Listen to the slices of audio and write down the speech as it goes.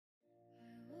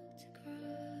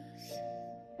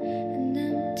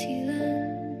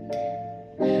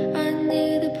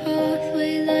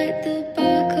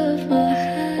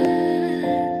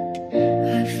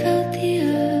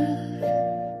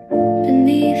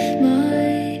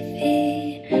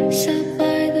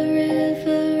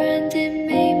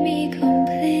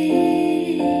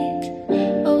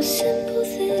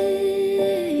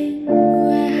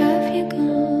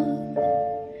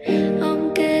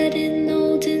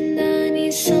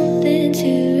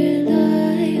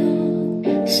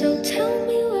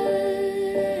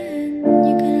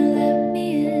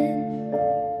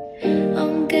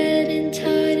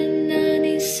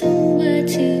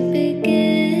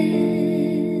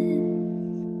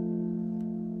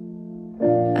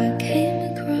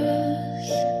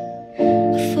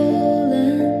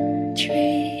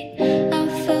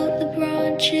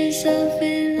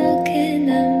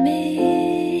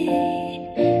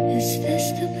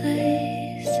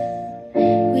place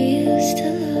we used to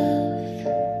love?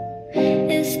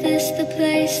 Is this the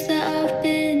place that I've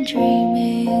been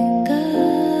dreaming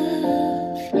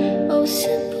of? Oh,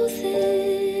 simple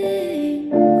thing,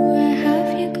 where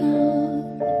have you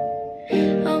gone?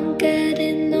 I'm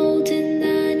getting old and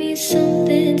I need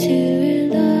something to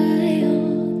rely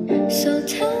on. So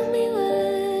tell me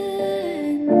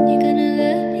when you're gonna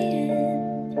let me in.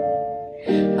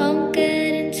 I'm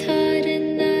getting tired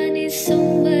and I need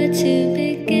somewhere to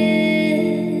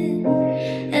begin.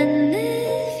 And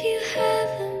if you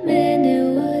have a minute,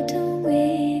 why don't we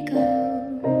go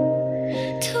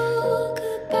talk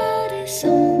about it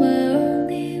somewhere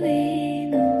only we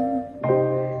know?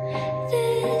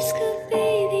 This could be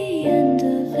the end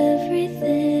of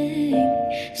everything,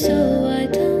 so why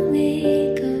don't we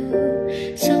go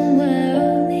somewhere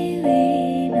only we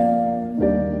know?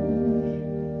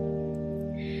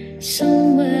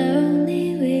 Somewhere only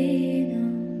we know.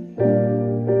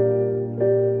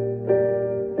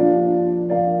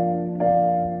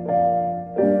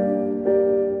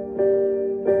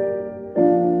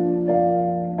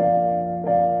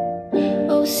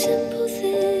 Oh, simple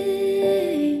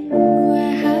thing,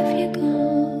 where have you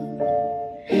gone?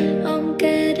 I'm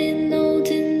getting old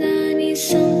and I need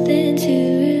something to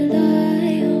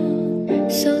rely on.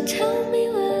 So tell me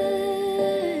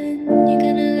when you're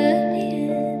gonna let me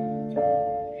in.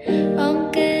 I'm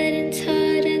getting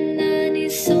tired and I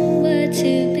need somewhere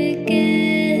to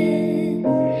begin.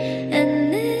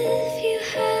 And if you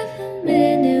have a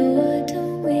minute, why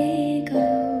don't we go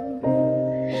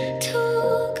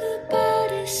talk about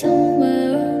it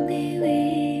somewhere only we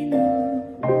know?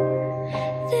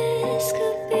 This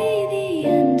could be the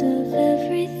end of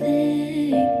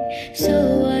everything, so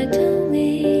why don't we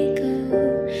go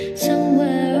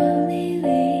somewhere only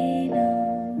we know?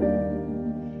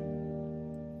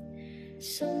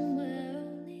 Somewhere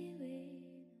only we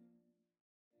know.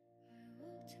 I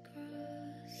walked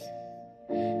across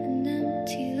an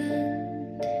empty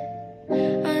land.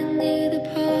 I knew the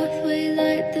pathway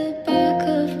like the back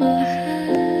of my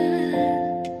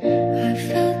hand. I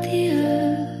felt the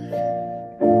earth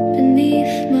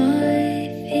beneath my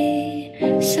feet,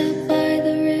 sat by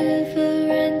the river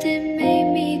and it made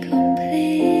me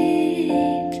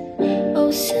complete.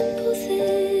 Oh, simple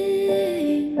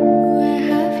thing, where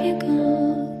have you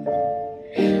gone?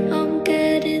 I'm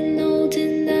getting old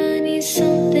and I need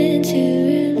something to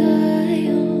rely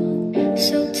on.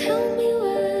 So tell me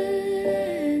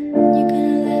when you're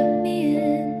gonna let me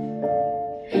in.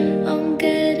 I'm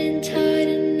getting tired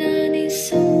and I need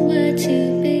somewhere to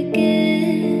begin.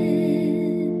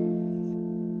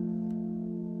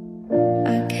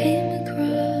 I came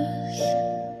across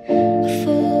a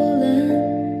fallen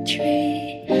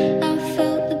tree. I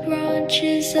felt the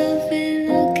branches of it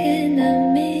looking at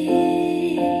me.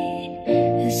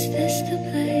 Is this the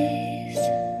place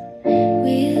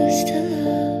we used to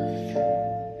love?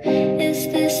 Is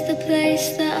this the place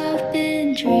that I've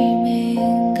been dreaming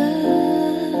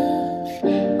of?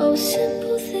 Oh,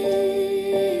 simple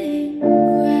thing,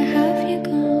 where have you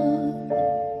gone?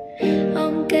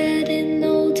 I'm getting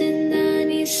old and I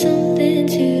need something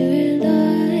to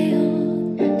rely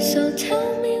on. So tell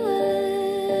me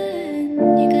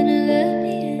when you're gonna let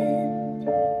me in.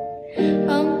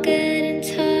 I'm getting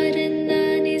tired and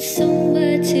I need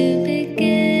somewhere to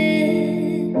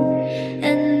begin.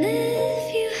 And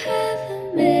if you have a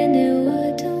minute, why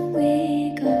don't we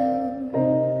go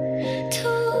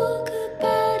talk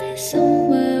about it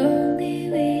somewhere only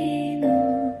we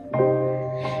know?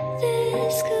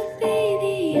 This could be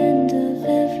the end of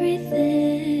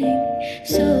everything,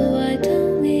 so why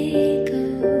don't we go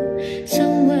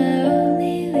somewhere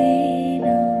only we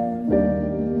know?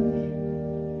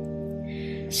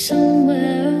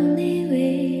 Somewhere only we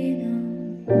know.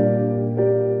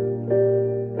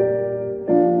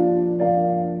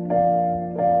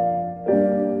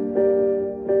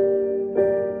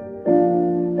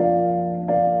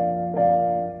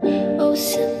 Oh,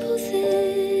 simple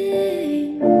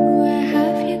thing, where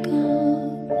have you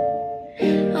gone?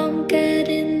 I'm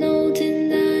getting old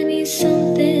and I need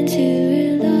something to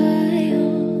rely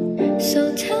on.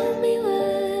 So tell me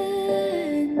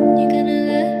when you're gonna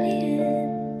let me in.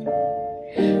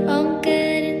 I'm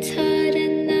getting tired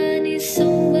and I need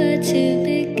somewhere to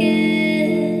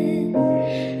begin.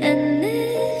 And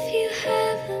if you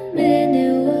have a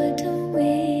minute, why don't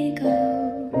we go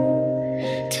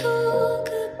talk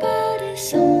about it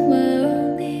somewhere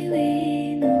only we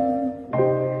know?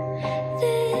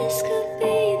 This could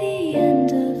be the end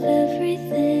of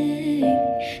everything,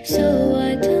 so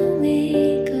why don't we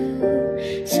go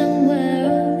somewhere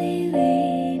only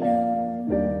we know?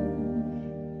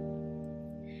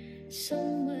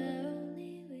 somewhere